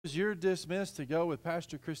You're dismissed to go with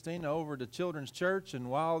Pastor Christina over to Children's Church, and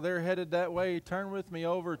while they're headed that way, turn with me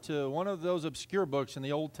over to one of those obscure books in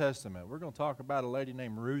the Old Testament. We're going to talk about a lady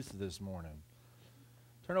named Ruth this morning.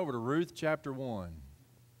 Turn over to Ruth chapter 1.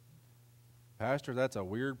 Pastor, that's a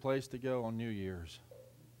weird place to go on New Year's.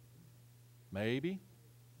 Maybe.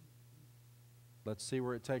 Let's see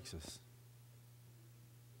where it takes us.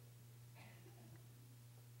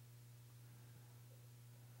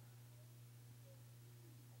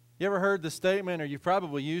 You ever heard the statement, or you've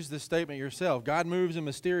probably used this statement yourself, God moves in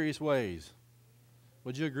mysterious ways?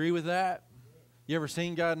 Would you agree with that? You ever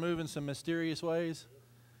seen God move in some mysterious ways?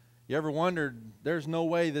 You ever wondered, there's no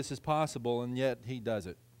way this is possible, and yet He does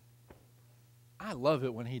it? I love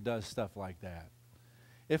it when He does stuff like that.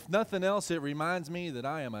 If nothing else, it reminds me that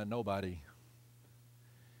I am a nobody.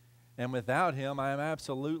 And without Him, I am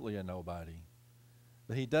absolutely a nobody.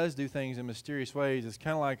 But He does do things in mysterious ways. It's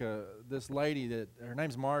kind of like this lady that, her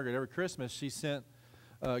name's Margaret. Every Christmas she sent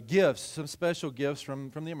gifts, some special gifts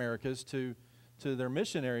from the Americas to their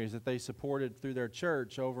missionaries that they supported through their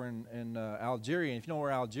church over in Algeria. And if you know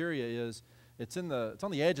where Algeria is, it's on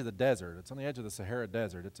the edge of the desert. It's on the edge of the Sahara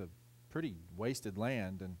Desert. It's a pretty wasted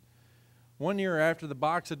land. And one year after the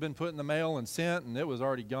box had been put in the mail and sent and it was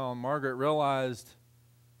already gone, Margaret realized,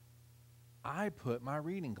 I put my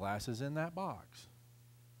reading glasses in that box.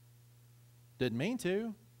 Didn't mean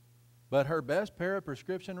to, but her best pair of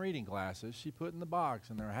prescription reading glasses she put in the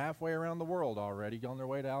box, and they're halfway around the world already, on their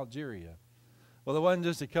way to Algeria. Well, it wasn't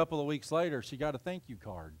just a couple of weeks later, she got a thank you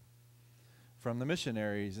card from the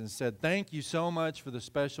missionaries and said, thank you so much for the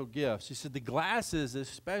special gifts. She said, the glasses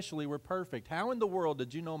especially were perfect. How in the world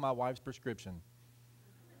did you know my wife's prescription?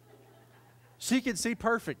 She could see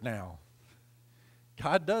perfect now.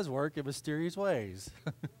 God does work in mysterious ways.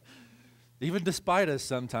 Even despite us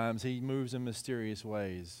sometimes, He moves in mysterious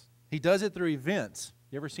ways. He does it through events.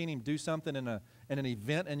 You ever seen Him do something in an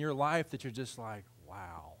event in your life that you're just like,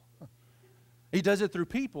 wow. He does it through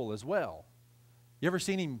people as well. You ever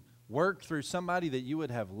seen Him work through somebody that you would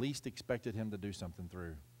have least expected Him to do something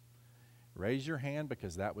through? Raise your hand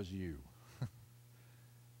because that was you.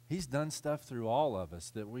 He's done stuff through all of us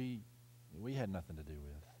that we had nothing to do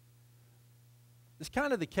with. It's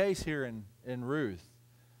kind of the case here in Ruth.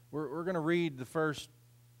 We're going to read the first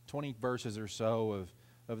 20 verses or so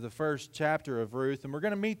of the first chapter of Ruth, and we're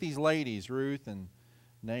going to meet these ladies, Ruth and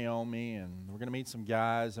Naomi, and we're going to meet some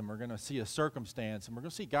guys, and we're going to see a circumstance, and we're going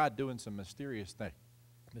to see God doing some mysterious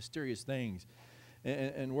things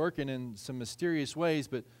and working in some mysterious ways.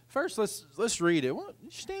 But first, let's read it. Well,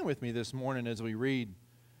 stand with me this morning as we read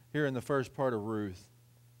here in the first part of Ruth.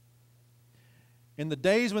 In the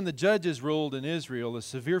days when the judges ruled in Israel, a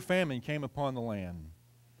severe famine came upon the land.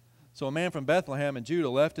 So a man from Bethlehem in Judah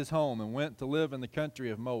left his home and went to live in the country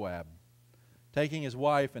of Moab, taking his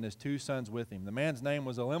wife and his 2 sons with him. The man's name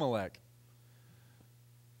was Elimelech.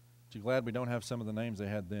 Aren't you glad we don't have some of the names they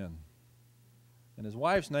had then? And his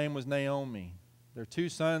wife's name was Naomi. Their 2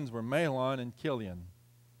 sons were Mahlon and Chilion.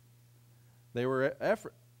 They were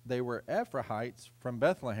Ephrahites from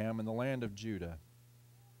Bethlehem in the land of Judah.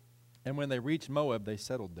 And when they reached Moab, they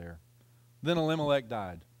settled there. Then Elimelech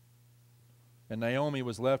died, and Naomi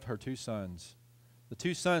was left her 2 sons. The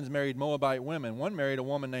 2 sons married Moabite women. One married a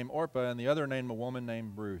woman named Orpah, and the other named a woman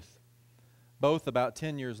named Ruth. But about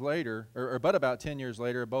 10 years later,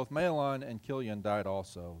 both Mahlon and Chilion died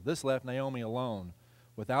also. This left Naomi alone,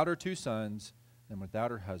 without her 2 sons and without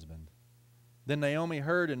her husband. Then Naomi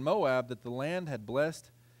heard in Moab that the land had blessed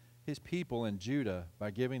His people in Judah by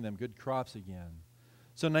giving them good crops again.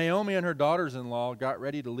 So Naomi and her daughters-in-law got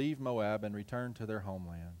ready to leave Moab and return to her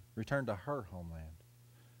homeland.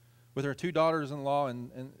 With her 2 daughters-in-law,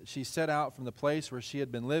 and she set out from the place where she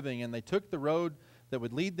had been living, and they took the road that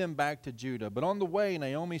would lead them back to Judah. But on the way,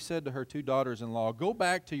 Naomi said to her 2 daughters-in-law, go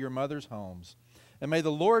back to your mother's homes, and may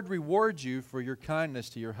the Lord reward you for your kindness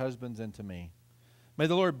to your husbands and to me. May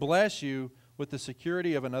the Lord bless you with the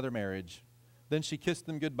security of another marriage. Then she kissed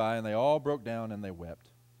them goodbye, and they all broke down and they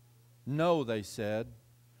wept. No, they said,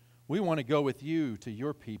 we want to go with you to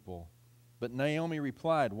your people. But Naomi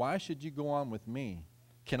replied, why should you go on with me?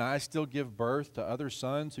 Can I still give birth to other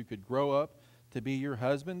sons who could grow up to be your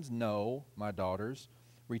husbands? No, my daughters.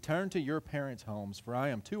 Return to your parents' homes, for I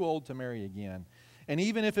am too old to marry again. And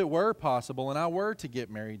even if it were possible and I were to get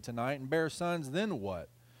married tonight and bear sons, then what?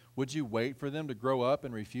 Would you wait for them to grow up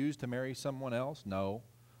and refuse to marry someone else? No,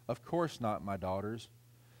 of course not, my daughters.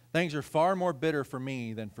 Things are far more bitter for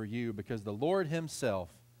me than for you, because the Lord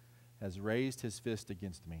Himself has raised His fist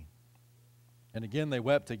against me. And again they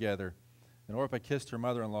wept together, and Orpah kissed her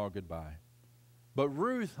mother-in-law goodbye. But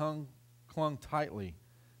Ruth clung tightly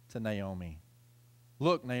to Naomi.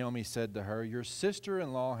 Look, Naomi said to her, your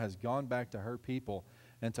sister-in-law has gone back to her people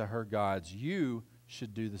and to her gods. You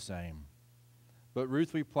should do the same. But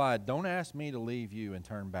Ruth replied, don't ask me to leave you and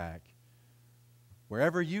turn back.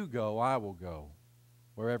 Wherever you go, I will go.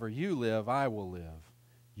 Wherever you live, I will live.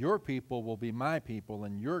 Your people will be my people,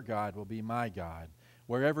 and your God will be my God.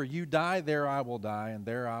 Wherever you die, there I will die, and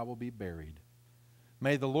there I will be buried.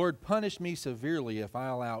 May the Lord punish me severely if I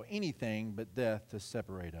allow anything but death to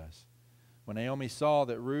separate us. When Naomi saw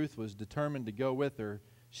that Ruth was determined to go with her,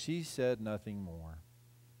 she said nothing more.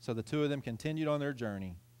 So the two of them continued on their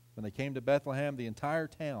journey. When they came to Bethlehem, the entire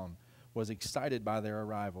town was excited by their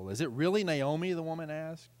arrival. Is it really Naomi, the woman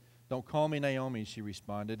asked. Don't call me Naomi, she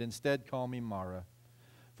responded. Instead, call me Mara.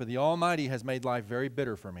 For the Almighty has made life very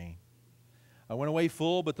bitter for me. I went away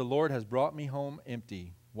full, but the Lord has brought me home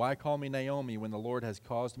empty. Why call me Naomi when the Lord has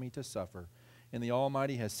caused me to suffer, and the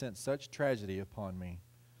Almighty has sent such tragedy upon me?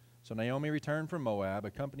 So Naomi returned from Moab,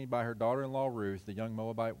 accompanied by her daughter-in-law Ruth, the young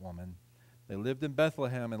Moabite woman. They lived in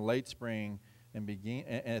Bethlehem in late spring and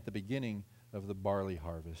at the beginning of the barley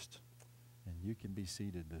harvest. And you can be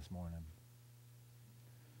seated this morning.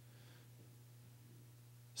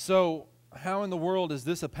 So, how in the world is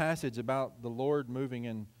this a passage about the Lord moving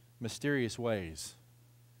in mysterious ways?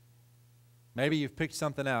 Maybe you've picked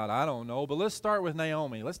something out. I don't know. But let's start with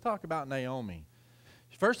Naomi. Let's talk about Naomi.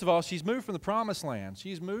 First of all, she's moved from the promised land.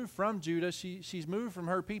 She's moved from Judah. She's moved from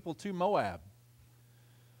her people to Moab.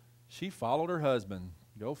 She followed her husband.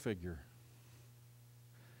 Go figure.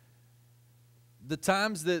 The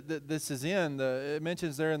times that this is in, it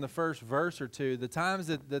mentions there in the first verse or two, the times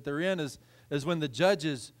that they're in is when the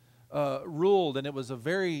judges ruled, and it was a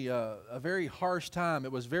very harsh time.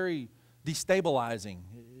 It was very destabilizing.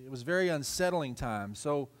 It was very unsettling time.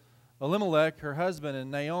 So Elimelech, her husband,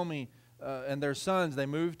 and Naomi and their sons, they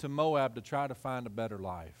moved to Moab to try to find a better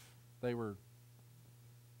life. They were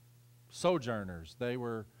sojourners. They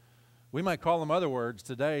were, we might call them other words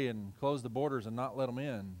today and close the borders and not let them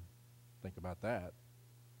in. Think about that.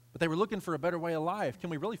 But they were looking for a better way of life.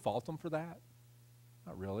 Can we really fault them for that?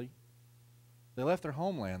 Not really. They left their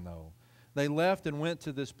homeland, though. They left and went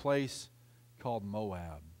to this place called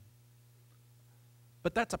Moab.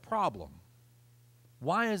 But that's a problem.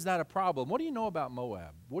 Why is that a problem? What do you know about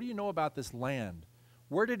Moab? What do you know about this land?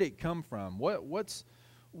 Where did it come from? What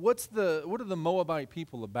are the Moabite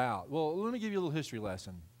people about? Well, let me give you a little history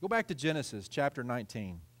lesson. Go back to Genesis chapter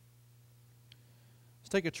 19. Let's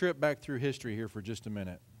take a trip back through history here for just a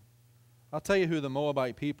minute. I'll tell you who the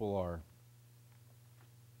Moabite people are.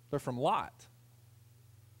 They're from Lot.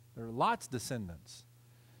 They're Lot's descendants.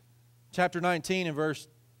 Chapter 19 and verse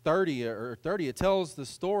 30, it tells the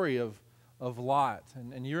story of Lot.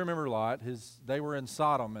 And you remember Lot. They were in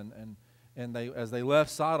Sodom, and as they left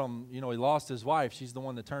Sodom, he lost his wife. She's the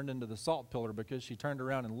one that turned into the salt pillar because she turned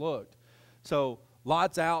around and looked. So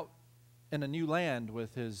Lot's out in a new land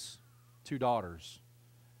with his two daughters.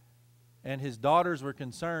 And his daughters were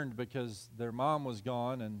concerned because their mom was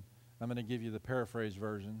gone, and I'm going to give you the paraphrase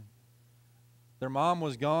version. Their mom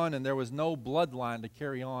was gone, and there was no bloodline to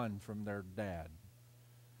carry on from their dad.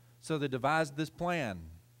 So they devised this plan.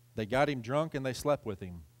 They got him drunk, and they slept with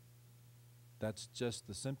him. That's just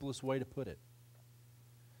the simplest way to put it.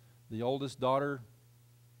 The oldest daughter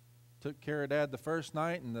took care of Dad the first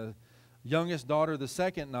night, and the youngest daughter the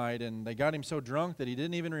second night, and they got him so drunk that he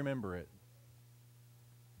didn't even remember it.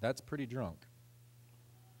 That's pretty drunk.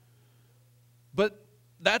 But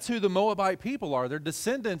that's who the Moabite people are. They're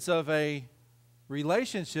descendants of a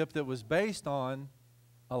relationship that was based on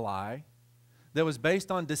a lie, that was based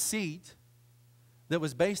on deceit, that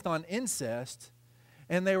was based on incest,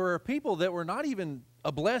 and they were a people that were not even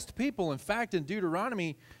a blessed people. In fact, in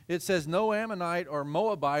Deuteronomy, it says, no Ammonite or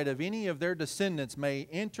Moabite of any of their descendants may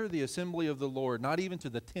enter the assembly of the Lord, not even to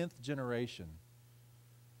the 10th generation.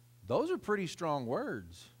 Those are pretty strong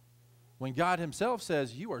words. When God himself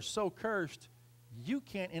says, you are so cursed, you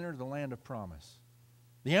can't enter the land of promise.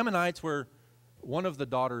 The Ammonites were one of the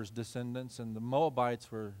daughter's descendants, and the Moabites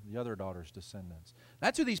were the other daughter's descendants.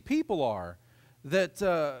 That's who these people are that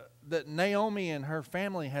Naomi and her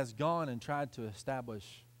family has gone and tried to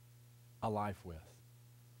establish a life with.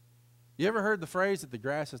 You ever heard the phrase that the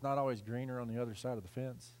grass is not always greener on the other side of the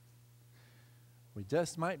fence? We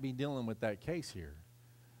just might be dealing with that case here.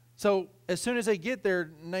 So as soon as they get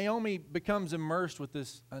there, Naomi becomes immersed with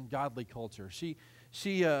this ungodly culture. She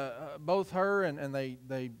both her and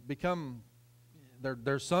they become,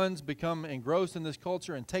 their sons become engrossed in this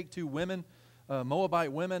culture and take two women,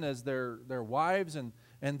 Moabite women, as their wives, and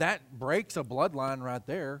that breaks a bloodline right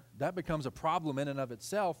there. That becomes a problem in and of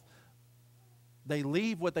itself. They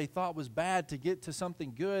leave what they thought was bad to get to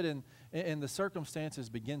something good, and the circumstances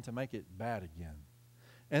begin to make it bad again.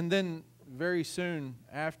 And then very soon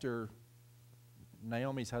after,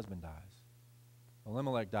 Naomi's husband dies.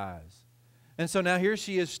 Elimelech dies. And so now here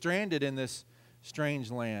she is stranded in this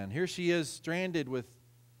strange land. Here she is stranded with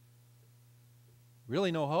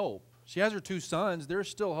really no hope. She has her 2 sons. There's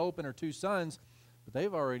still hope in her 2 sons, but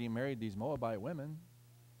they've already married these Moabite women.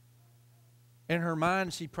 In her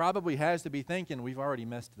mind, she probably has to be thinking, we've already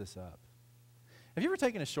messed this up. Have you ever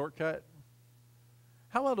taken a shortcut?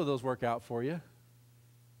 How well do those work out for you?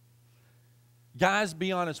 Guys,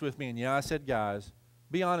 be honest with me. And yeah, I said guys.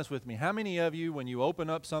 Be honest with me. How many of you, when you open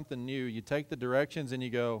up something new, you take the directions and you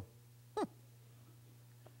go,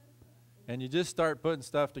 and you just start putting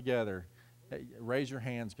stuff together? Hey, raise your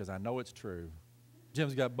hands because I know it's true.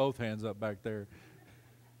 Jim's got both hands up back there.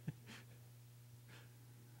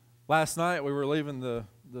 Last night we were leaving the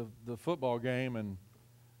football game, and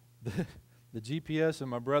the GPS in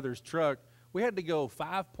my brother's truck, we had to go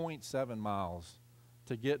 5.7 miles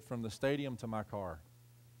to get from the stadium to my car.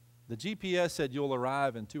 The GPS said you'll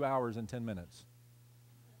arrive in 2 hours and 10 minutes.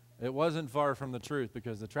 It wasn't far from the truth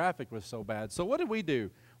because the traffic was so bad. So what did we do?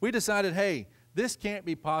 We decided, hey, this can't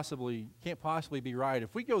possibly be right.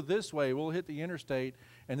 If we go this way, we'll hit the interstate,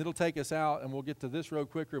 and it'll take us out, and we'll get to this road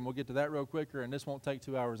quicker, and we'll get to that road quicker, and this won't take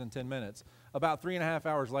 2 hours and 10 minutes. About 3.5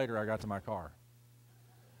 hours later, I got to my car.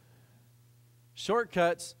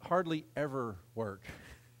 Shortcuts hardly ever work.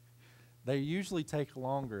 They usually take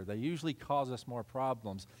longer. They usually cause us more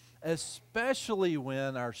problems, especially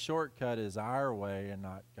when our shortcut is our way and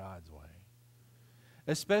not God's way.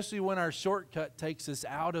 Especially when our shortcut takes us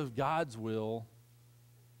out of God's will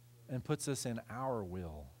and puts us in our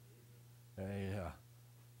will. Yeah,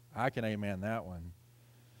 I can amen that one.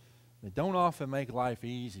 They don't often make life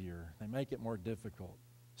easier. They make it more difficult.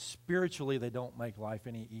 Spiritually, they don't make life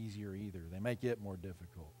any easier either. They make it more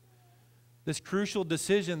difficult. This crucial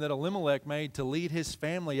decision that Elimelech made to lead his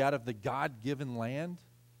family out of the God-given land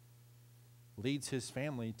leads his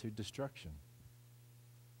family to destruction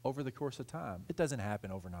over the course of time. It doesn't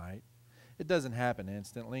happen overnight. It doesn't happen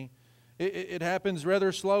instantly. It happens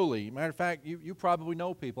rather slowly. Matter of fact, you probably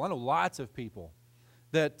know people. I know lots of people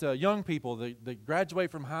that young people that graduate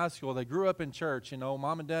from high school, they grew up in church. You know,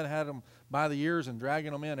 mom and dad had them by the ears and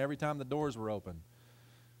dragging them in every time the doors were open.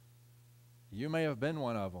 You may have been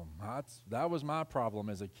one of them. That was my problem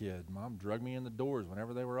as a kid. Mom dragged me in the doors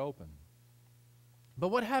whenever they were open. But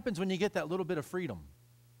what happens when you get that little bit of freedom?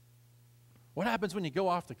 What happens when you go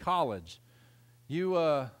off to college? You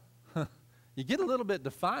get a little bit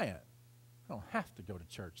defiant. I don't have to go to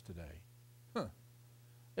church today.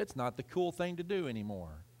 It's not the cool thing to do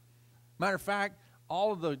anymore. Matter of fact,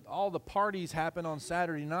 all the parties happen on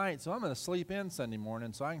Saturday night, so I'm going to sleep in Sunday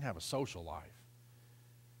morning so I can have a social life.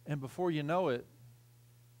 And before you know it,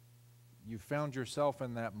 you found yourself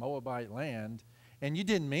in that Moabite land, and you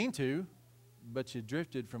didn't mean to, but you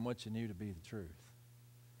drifted from what you knew to be the truth.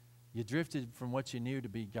 You drifted from what you knew to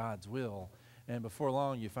be God's will, and before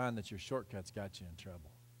long you find that your shortcuts got you in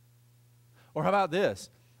trouble. Or how about this?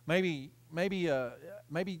 Maybe a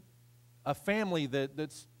family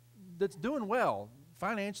that's doing well.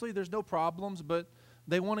 Financially, there's no problems, but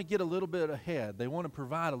they want to get a little bit ahead. They want to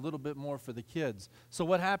provide a little bit more for the kids. So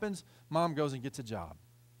what happens? Mom goes and gets a job.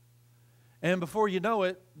 And before you know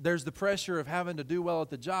it, there's the pressure of having to do well at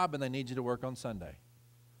the job, and they need you to work on Sunday.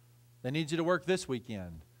 They need you to work this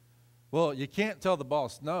weekend. Well, you can't tell the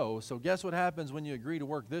boss no, so guess what happens when you agree to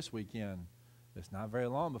work this weekend? It's not very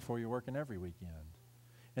long before you're working every weekend.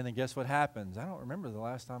 And then guess what happens? I don't remember the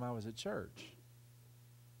last time I was at church.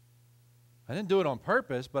 I didn't do it on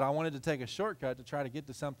purpose, but I wanted to take a shortcut to try to get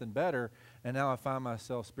to something better, and now I find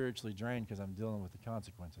myself spiritually drained because I'm dealing with the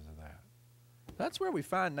consequences of that. That's where we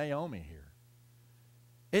find Naomi here.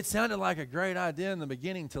 It sounded like a great idea in the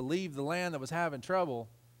beginning to leave the land that was having trouble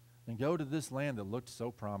and go to this land that looked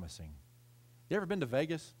so promising. You ever been to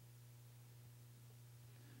Vegas?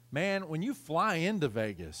 Man, when you fly into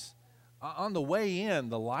Vegas, on the way in,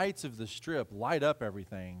 the lights of the Strip light up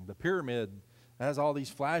everything. The pyramid has all these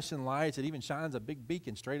flashing lights. It even shines a big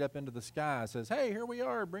beacon straight up into the sky. It says, hey, here we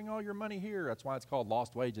are. Bring all your money here. That's why it's called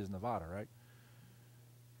Lost Wages, Nevada, right?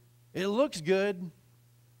 It looks good,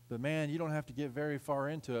 but man, you don't have to get very far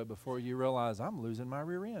into it before you realize I'm losing my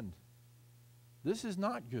rear end. This is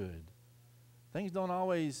not good. Things don't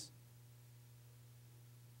always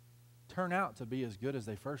turn out to be as good as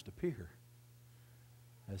they first appear,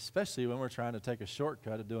 especially when we're trying to take a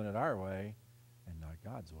shortcut of doing it our way and not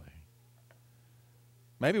God's way.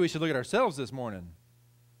 Maybe we should look at ourselves this morning.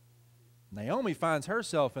 Naomi finds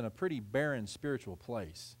herself in a pretty barren spiritual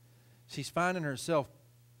place. She's finding herself,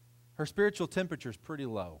 her spiritual temperature is pretty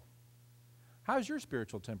low. How's your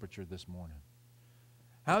spiritual temperature this morning?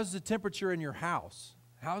 How's the temperature in your house?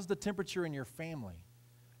 How's the temperature in your family?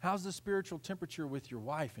 How's the spiritual temperature with your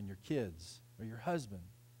wife and your kids or your husband?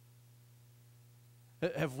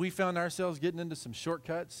 Have we found ourselves getting into some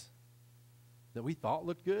shortcuts that we thought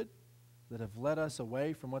looked good, that have led us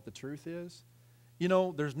away from what the truth is? You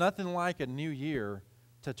know, there's nothing like a new year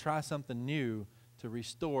to try something new to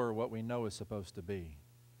restore what we know is supposed to be.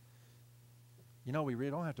 You know, we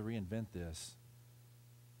really don't have to reinvent this.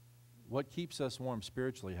 What keeps us warm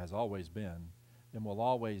spiritually has always been and will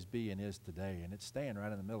always be and is today, and it's staying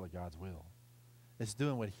right in the middle of God's will. It's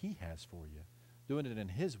doing what He has for you, doing it in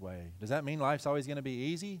His way. Does that mean life's always going to be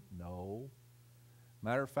easy? No.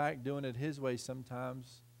 Matter of fact, doing it His way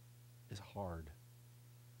sometimes is hard.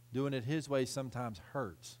 Doing it His way sometimes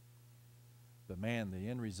hurts. But man, the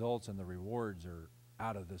end results and the rewards are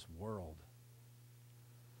out of this world.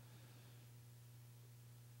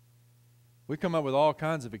 We come up with all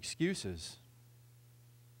kinds of excuses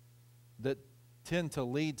that tend to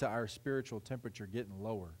lead to our spiritual temperature getting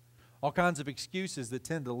lower. All kinds of excuses that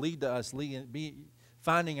tend to lead to us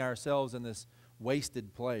finding ourselves in this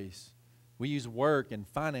wasted place. We use work and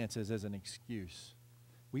finances as an excuse.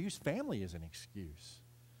 We use family as an excuse.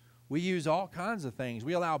 We use all kinds of things.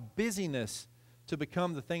 We allow busyness to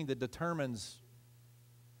become the thing that determines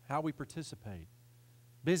how we participate.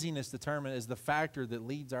 Busyness is the factor that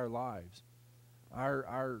leads our lives.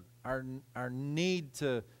 Our need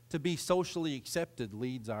to be socially accepted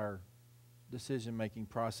leads our decision-making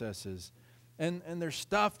processes. And there's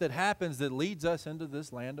stuff that happens that leads us into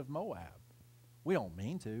this land of Moab. We don't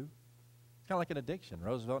mean to. It's kind of like an addiction.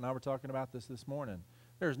 Roosevelt and I were talking about this morning.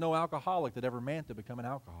 There's no alcoholic that ever meant to become an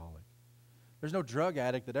alcoholic. There's no drug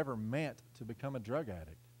addict that ever meant to become a drug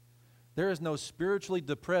addict. There is no spiritually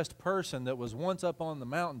depressed person that was once up on the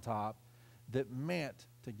mountaintop that meant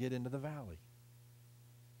to get into the valley.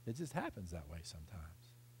 It just happens that way sometimes.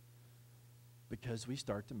 Because we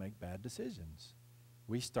start to make bad decisions.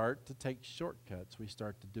 We start to take shortcuts. We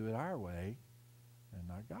start to do it our way and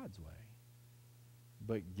not God's way.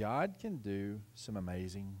 But God can do some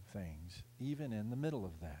amazing things, even in the middle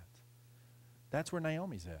of that. That's where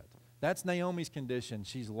Naomi's at. That's Naomi's condition.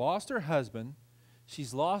 She's lost her husband.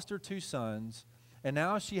 She's lost her 2 sons. And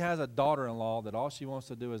now she has a daughter-in-law that all she wants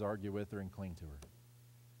to do is argue with her and cling to her.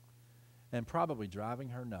 And probably driving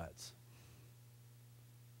her nuts.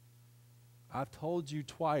 I've told you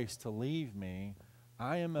twice to leave me.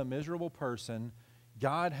 I am a miserable person.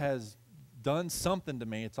 God has done something to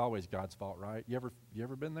me. It's always God's fault, right? You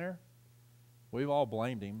ever been there? We've all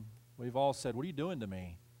blamed Him. We've all said, what are you doing to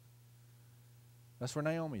me? That's where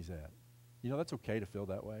Naomi's at. You know, that's okay to feel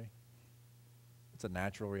that way. It's a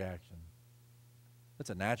natural reaction. It's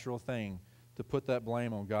a natural thing to put that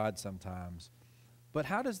blame on God sometimes. But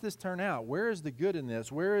how does this turn out? Where is the good in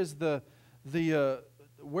this? Where is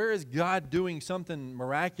where is God doing something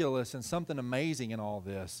miraculous and something amazing in all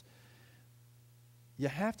this? You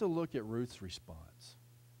have to look at Ruth's response.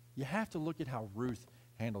 You have to look at how Ruth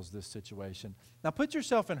handles this situation. Now put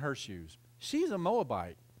yourself in her shoes. She's a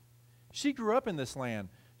Moabite. She grew up in this land.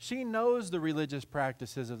 She knows the religious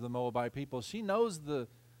practices of the Moabite people. She knows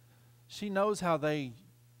how they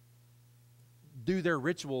do their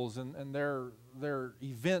rituals and their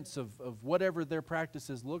events of whatever their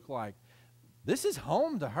practices look like. This is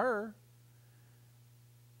home to her.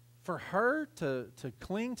 For her to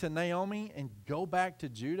cling to Naomi and go back to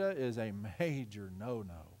Judah is a major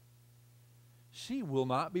no-no. She will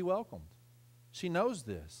not be welcomed. She knows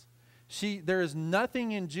this. There is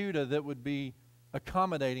nothing in Judah that would be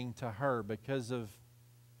accommodating to her because of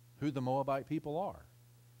who the Moabite people are.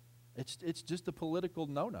 It's just a political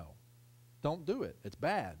no-no. Don't do it. It's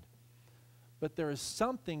bad. But there is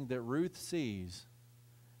something that Ruth sees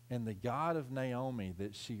in the God of Naomi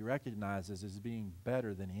that she recognizes as being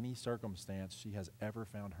better than any circumstance she has ever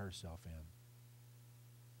found herself in.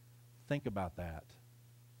 Think about that.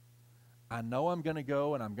 I know I'm going to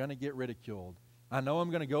go and I'm going to get ridiculed. I know I'm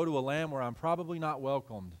going to go to a land where I'm probably not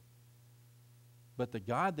welcomed. But the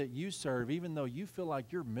God that you serve, even though you feel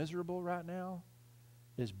like you're miserable right now,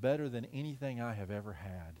 is better than anything I have ever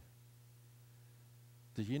had.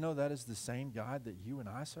 Do you know that is the same God that you and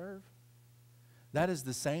I serve? That is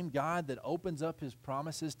the same God that opens up His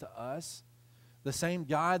promises to us. The same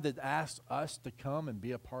God that asks us to come and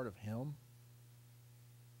be a part of Him.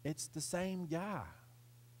 It's the same guy.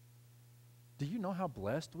 Do you know how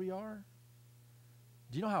blessed we are?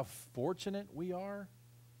 Do you know how fortunate we are?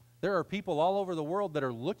 There are people all over the world that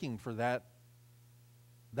are looking for that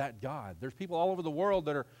God. There's people all over the world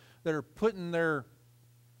that are putting their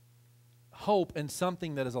hope in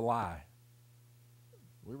something that is a lie.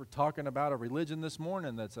 We were talking about a religion this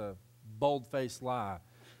morning that's a bold-faced lie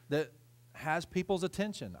that has people's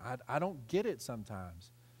attention. I don't get it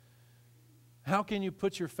sometimes. How can you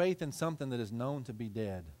put your faith in something that is known to be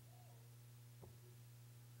dead?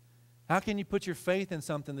 How can you put your faith in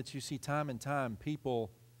something that you see time and time, people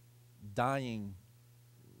dying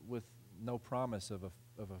with no promise of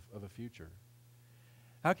a future?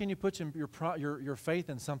 How can you put your faith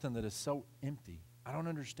in something that is so empty? I don't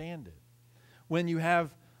understand it. When you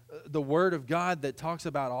have the Word of God that talks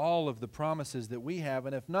about all of the promises that we have,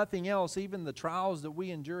 and if nothing else, even the trials that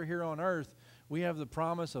we endure here on earth, we have the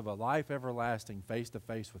promise of a life everlasting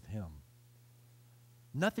face-to-face with Him.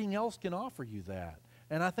 Nothing else can offer you that.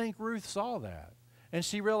 And I think Ruth saw that. And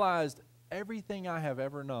she realized everything I have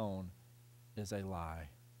ever known is a lie.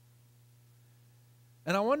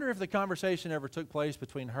 And I wonder if the conversation ever took place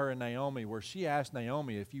between her and Naomi where she asked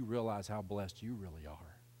Naomi, if you realize how blessed you really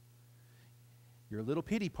are. Your little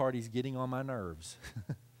pity party's getting on my nerves.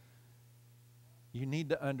 You need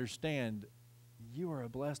to understand you are a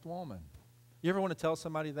blessed woman. You ever want to tell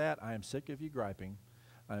somebody that? I am sick of you griping.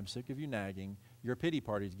 I am sick of you nagging. Your pity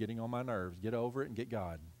party's getting on my nerves. Get over it and get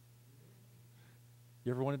God.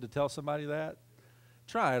 You ever wanted to tell somebody that?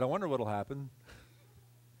 Try it. I wonder what'll happen.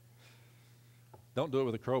 Don't do it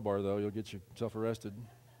with a crowbar, though. You'll get yourself arrested.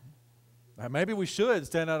 Maybe we should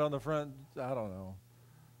stand out on the front. I don't know.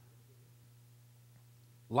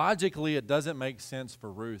 Logically, it doesn't make sense for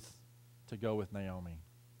Ruth to go with Naomi.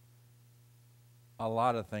 A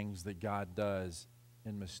lot of things that God does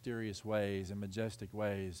in mysterious ways and majestic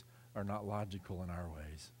ways are not logical in our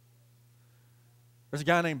ways. There's a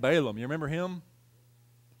guy named Balaam. You remember him?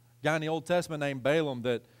 A guy in the Old Testament named Balaam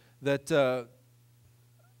that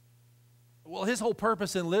his whole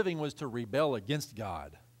purpose in living was to rebel against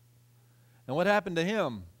God. And what happened to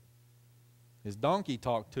him? His donkey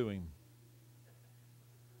talked to him.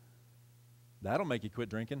 That'll make you quit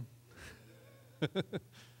drinking.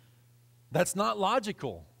 That's not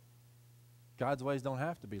logical. God's ways don't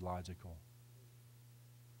have to be logical.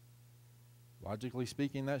 Logically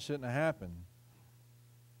speaking, that shouldn't have happened.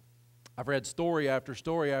 I've read story after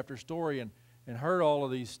story after story and heard all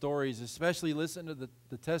of these stories, especially listen to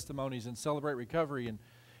the testimonies and Celebrate Recovery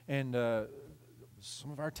and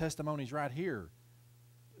some of our testimonies right here.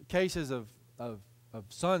 Cases of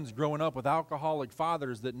sons growing up with alcoholic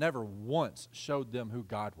fathers that never once showed them who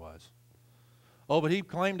God was. Oh, but he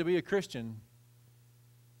claimed to be a Christian.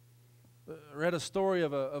 Read a story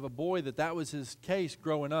of a boy that was his case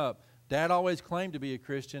growing up. Dad always claimed to be a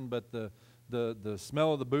Christian, but the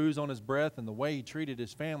smell of the booze on his breath and the way he treated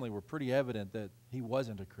his family were pretty evident that he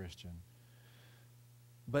wasn't a Christian.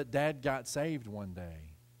 But Dad got saved one day.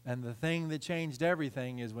 And the thing that changed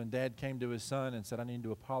everything is when Dad came to his son and said, I need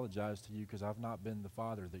to apologize to you because I've not been the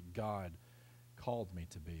father that God called me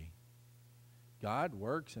to be. God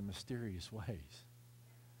works in mysterious ways.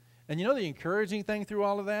 And you know the encouraging thing through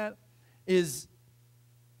all of that is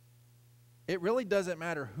it really doesn't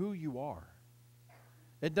matter who you are.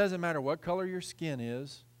 It doesn't matter what color your skin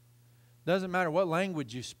is. It doesn't matter what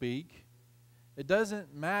language you speak. It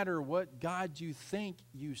doesn't matter what God you think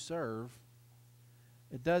you serve.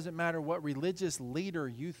 It doesn't matter what religious leader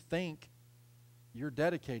you think you're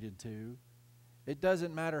dedicated to. It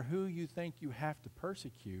doesn't matter who you think you have to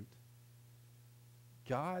persecute.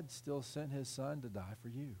 God still sent His Son to die for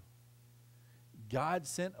you. God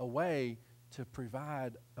sent a way to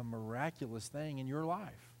provide a miraculous thing in your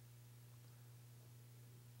life.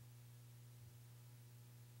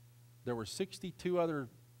 There were 62 other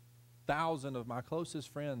thousand of my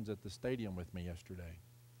closest friends at the stadium with me yesterday.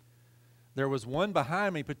 There was one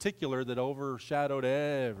behind me particular that overshadowed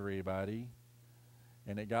everybody,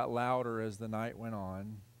 and it got louder as the night went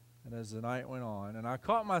on, and I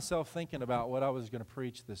caught myself thinking about what I was going to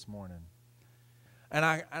preach this morning. And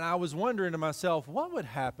I was wondering to myself, what would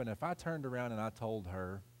happen if I turned around and I told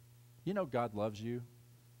her, you know God loves you?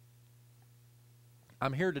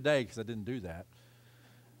 I'm here today because I didn't do that.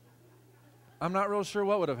 I'm not real sure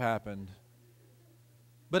what would have happened.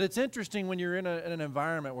 But it's interesting when you're in an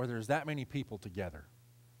environment where there's that many people together.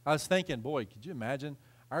 I was thinking, boy, could you imagine?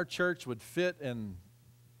 Our church would fit in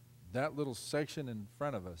that little section in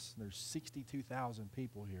front of us. There's 62,000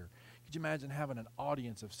 people here. Could you imagine having an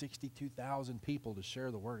audience of 62,000 people to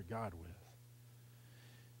share the Word of God with?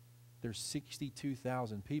 There's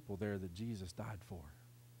 62,000 people there that Jesus died for.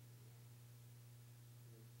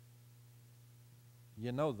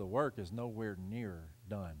 You know the work is nowhere near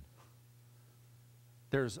done.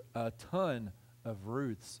 There's a ton of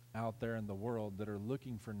Ruths out there in the world that are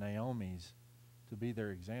looking for Naomi's to be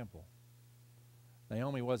their example.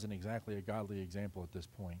 Naomi wasn't exactly a godly example at this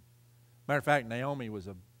point. Matter of fact, Naomi was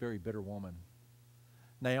a very bitter woman.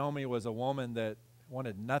 Naomi was a woman that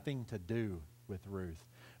wanted nothing to do with Ruth.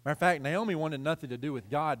 Matter of fact, Naomi wanted nothing to do with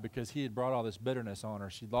God because he had brought all this bitterness on her.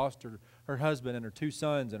 She lost her husband and her 2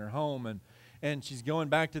 sons and her home, and she's going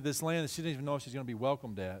back to this land that she didn't even know if she's going to be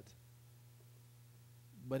welcomed at.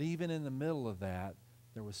 But even in the middle of that,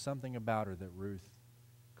 there was something about her that Ruth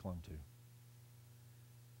clung to.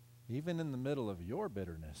 Even in the middle of your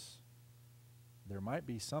bitterness, there might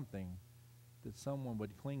be something that someone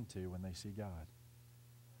would cling to when they see God.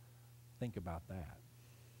 Think about that.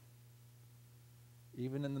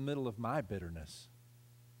 Even in the middle of my bitterness,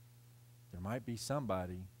 there might be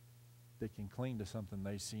somebody that can cling to something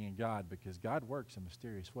they see in God, because God works in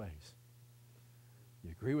mysterious ways.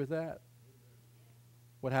 You agree with that?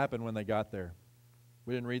 What happened when they got there?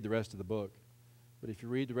 We didn't read the rest of the book. But if you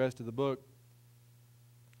read the rest of the book,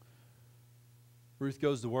 Ruth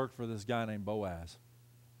goes to work for this guy named Boaz.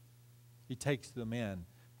 He takes them in,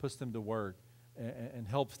 puts them to work, and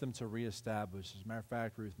helps them to reestablish. As a matter of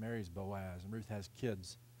fact, Ruth marries Boaz, and Ruth has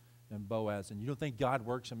kids and Boaz. And you don't think God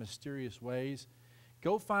works in mysterious ways?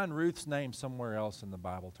 Go find Ruth's name somewhere else in the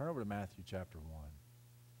Bible. Turn over to Matthew chapter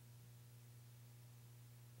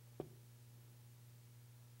 1.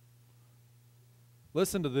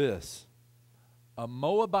 Listen to this. A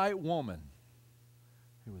Moabite woman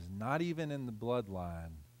who was not even in the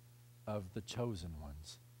bloodline of the chosen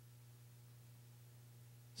ones.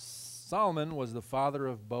 Solomon was the father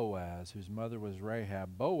of Boaz, whose mother was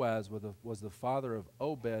Rahab. Boaz was the father of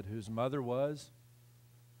Obed, whose mother was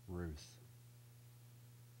Ruth.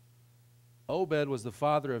 Obed was the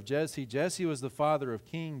father of Jesse. Jesse was the father of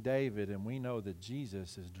King David, and we know that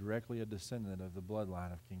Jesus is directly a descendant of the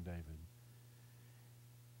bloodline of King David.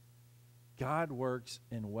 God works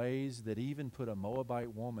in ways that even put a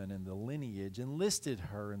Moabite woman in the lineage, enlisted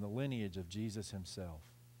her in the lineage of Jesus himself.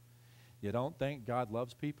 You don't think God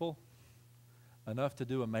loves people enough to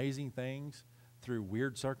do amazing things through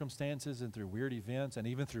weird circumstances and through weird events and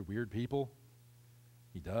even through weird people?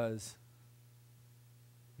 He does.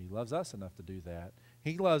 He loves us enough to do that.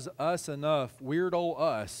 He loves us enough, weird old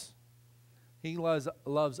us. He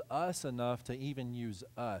loves us enough to even use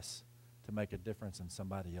us to make a difference in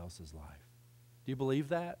somebody else's life. Do you believe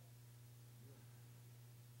that?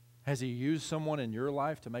 Has He used someone in your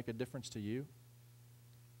life to make a difference to you?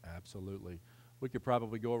 Absolutely. We could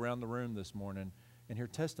probably go around the room this morning and hear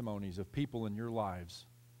testimonies of people in your lives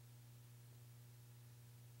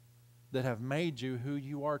that have made you who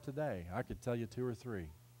you are today. I could tell you 2 or 3.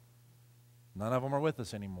 None of them are with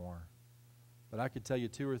us anymore. But I could tell you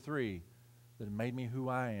 2 or 3 that made me who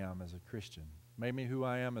I am as a Christian, made me who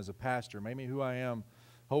I am as a pastor, made me who I am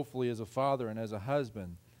hopefully as a father and as a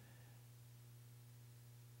husband.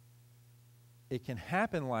 It can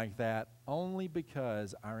happen like that only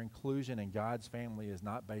because our inclusion in God's family is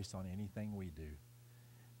not based on anything we do.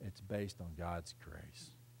 It's based on God's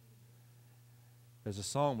grace. There's a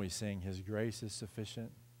song we sing, His grace is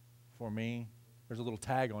sufficient for me. There's a little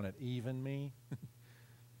tag on it, even me.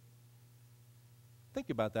 Think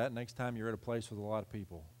about that next time you're at a place with a lot of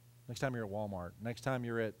people. Next time you're at Walmart. Next time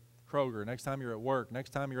you're at Kroger. Next time you're at work.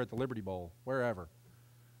 Next time you're at the Liberty Bowl. Wherever.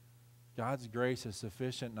 God's grace is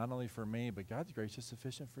sufficient not only for me, but God's grace is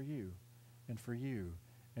sufficient for you, and for you,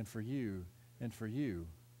 and for you, and for you,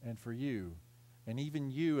 and for you, and even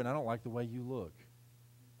you, and I don't like the way you look.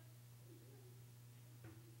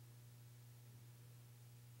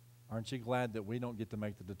 Aren't you glad that we don't get to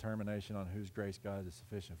make the determination on whose grace God is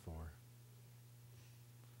sufficient for?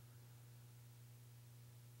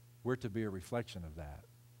 We're to be a reflection of that.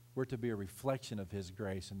 We're to be a reflection of His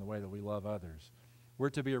grace in the way that we love others. We're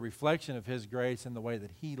to be a reflection of His grace in the way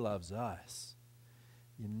that He loves us.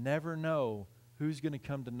 You never know who's going to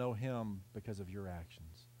come to know Him because of your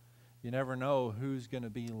actions. You never know who's going to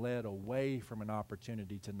be led away from an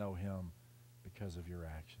opportunity to know Him because of your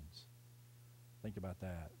actions. Think about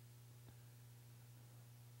that.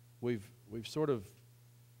 We've sort of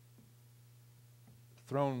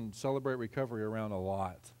thrown Celebrate Recovery around a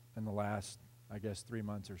lot in the last, 3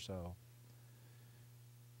 months or so.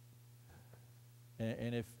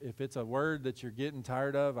 And if it's a word that you're getting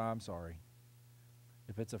tired of, I'm sorry.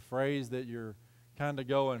 If it's a phrase that you're kind of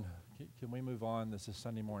going, can we move on? This is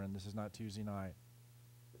Sunday morning. This is not Tuesday night.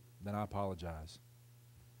 Then I apologize.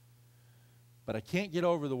 But I can't get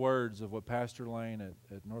over the words of what Pastor Lane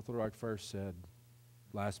at North Little Rock First said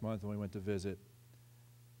last month when we went to visit.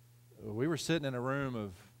 We were sitting in a room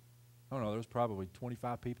of, there was probably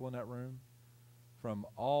 25 people in that room from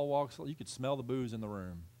all walks. You could smell the booze in the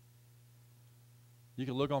room. You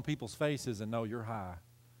could look on people's faces and know you're high.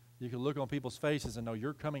 You could look on people's faces and know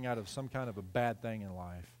you're coming out of some kind of a bad thing in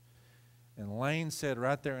life. And Lane said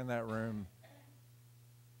right there in that room,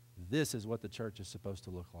 this is what the church is supposed to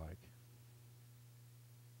look like.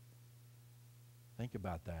 Think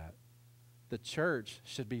about that. The church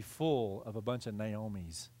should be full of a bunch of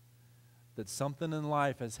Naomis. That something in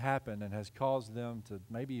life has happened and has caused them to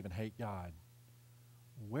maybe even hate God.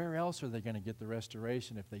 Where else are they going to get the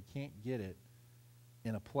restoration if they can't get it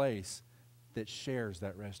in a place that shares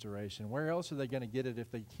that restoration? Where else are they going to get it if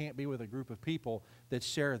they can't be with a group of people that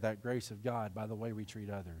share that grace of God by the way we treat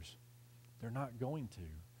others? They're not going to.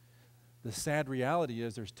 The sad reality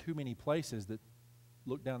is there's too many places that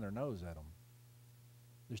look down their nose at them.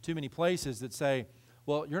 There's too many places that say,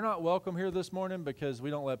 well, you're not welcome here this morning because we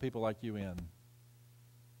don't let people like you in.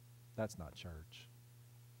 That's not church.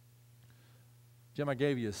 Jim, I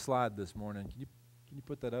gave you a slide this morning. Can you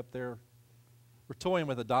put that up there? We're toying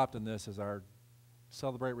with adopting this as our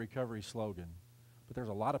Celebrate Recovery slogan. But there's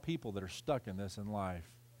a lot of people that are stuck in this in life.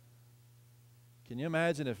 Can you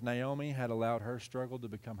imagine if Naomi had allowed her struggle to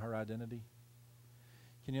become her identity?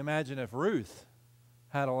 Can you imagine if Ruth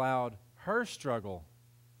had allowed her struggle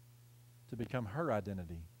to become her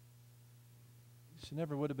identity? She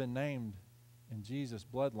never would have been named in Jesus'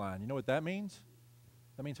 bloodline. You know what that means?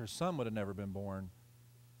 That means her son would have never been born.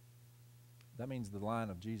 That means the line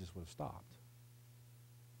of Jesus would have stopped.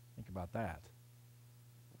 Think about that.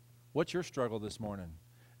 What's your struggle this morning?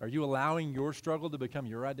 Are you allowing your struggle to become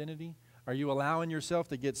your identity? Are you allowing yourself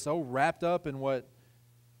to get so wrapped up in what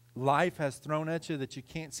life has thrown at you that you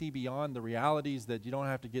can't see beyond the realities, that you don't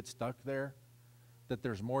have to get stuck there, that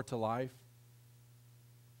there's more to life?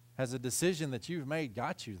 Has a decision that you've made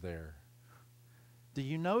got you there? Do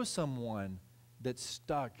you know someone that's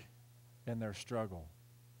stuck in their struggle?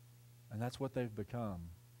 And that's what they've become,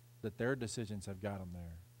 that their decisions have got them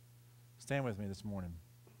there. Stand with me this morning.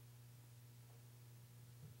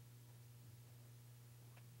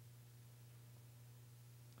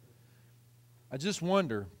 I just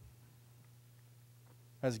wonder,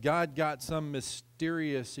 has God got some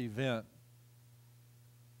mysterious event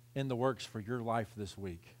in the works for your life this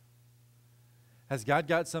week? Has God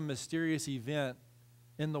got some mysterious event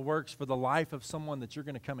in the works for the life of someone that you're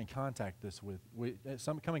going to come in contact this with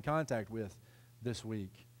this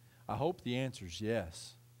week? I hope the answer is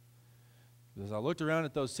yes. As I looked around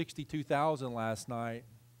at those 62,000 last night,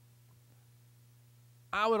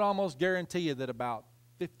 I would almost guarantee you that about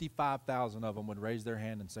 55,000 of them would raise their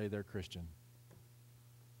hand and say they're Christian.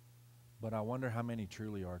 But I wonder how many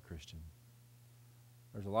truly are Christian.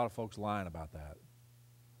 There's a lot of folks lying about that.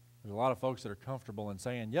 There's a lot of folks that are comfortable in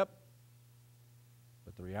saying, yep,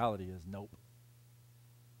 but the reality is nope.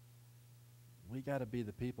 We got to be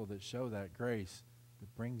the people that show that grace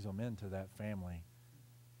that brings them into that family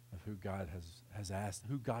of who God has asked,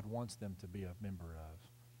 who God wants them to be a member of.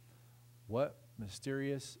 What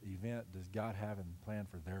mysterious event does God have in plan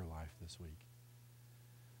for their life this week?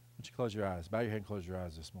 Why don't you close your eyes? Bow your head and close your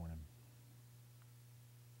eyes this morning.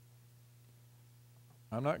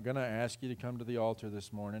 I'm not going to ask you to come to the altar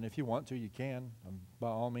this morning. If you want to, you can. I'm by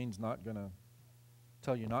all means not going to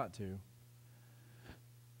tell you not to.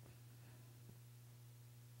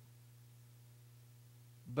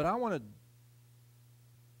 But I want to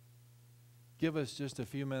give us just a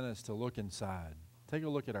few minutes to look inside. Take a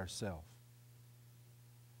look at ourselves.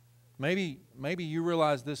 Maybe you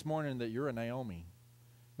realize this morning that you're a Naomi.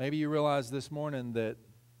 Maybe you realize this morning that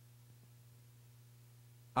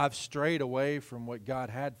I've strayed away from what God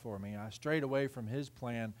had for me. I strayed away from His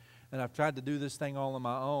plan, and I've tried to do this thing all on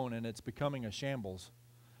my own, and it's becoming a shambles.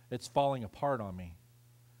 It's falling apart on me.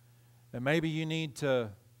 And maybe you need to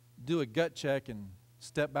do a gut check and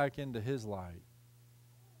step back into His light.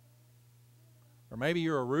 Or maybe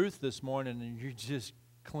you're a Ruth this morning and you're just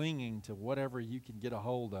clinging to whatever you can get a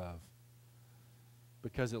hold of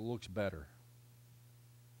because it looks better.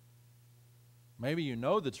 Maybe you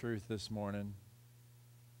know the truth this morning,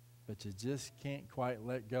 but you just can't quite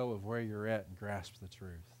let go of where you're at and grasp the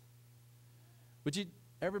truth.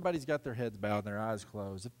 Everybody's got their heads bowed and their eyes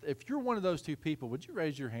closed. If you're one of those two people, would you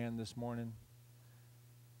raise your hand this morning?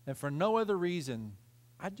 And for no other reason,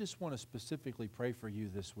 I just want to specifically pray for you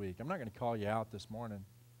this week. I'm not going to call you out this morning.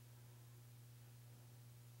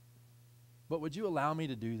 But would you allow me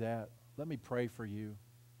to do that? Let me pray for you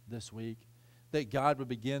this week, that God would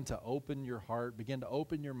begin to open your heart, begin to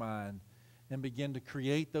open your mind, and begin to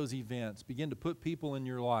create those events, begin to put people in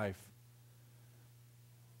your life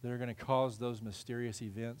that are going to cause those mysterious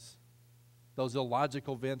events, those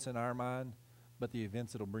illogical events in our mind, but the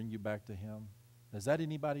events that will bring you back to Him. Is that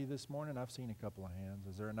anybody this morning? I've seen a couple of hands.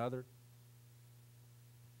 Is there another?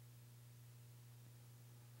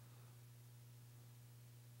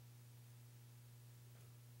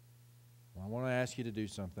 Well, I want to ask you to do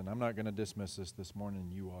something. I'm not going to dismiss this morning.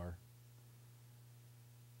 You are.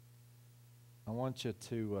 I want you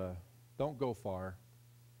to, don't go far,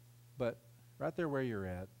 but right there where you're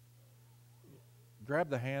at, grab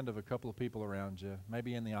the hand of a couple of people around you,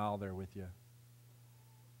 maybe in the aisle there with you.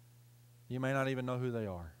 You may not even know who they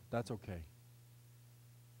are. That's okay.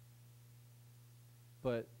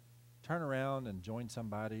 But turn around and join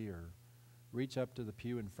somebody or reach up to the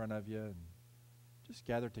pew in front of you and just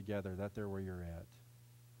gather together right there where you're at.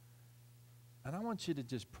 And I want you to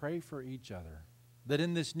just pray for each other, that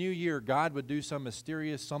in this new year, God would do some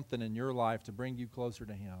mysterious something in your life to bring you closer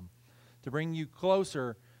to Him, to bring you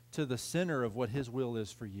closer to the center of what His will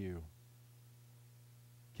is for you.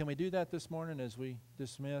 Can we do that this morning as we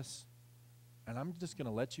dismiss? And I'm just going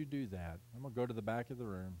to let you do that. I'm going to go to the back of the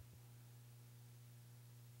room.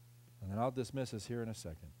 And then I'll dismiss us here in a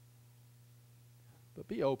second. But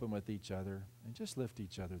be open with each other and just lift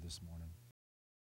each other this morning.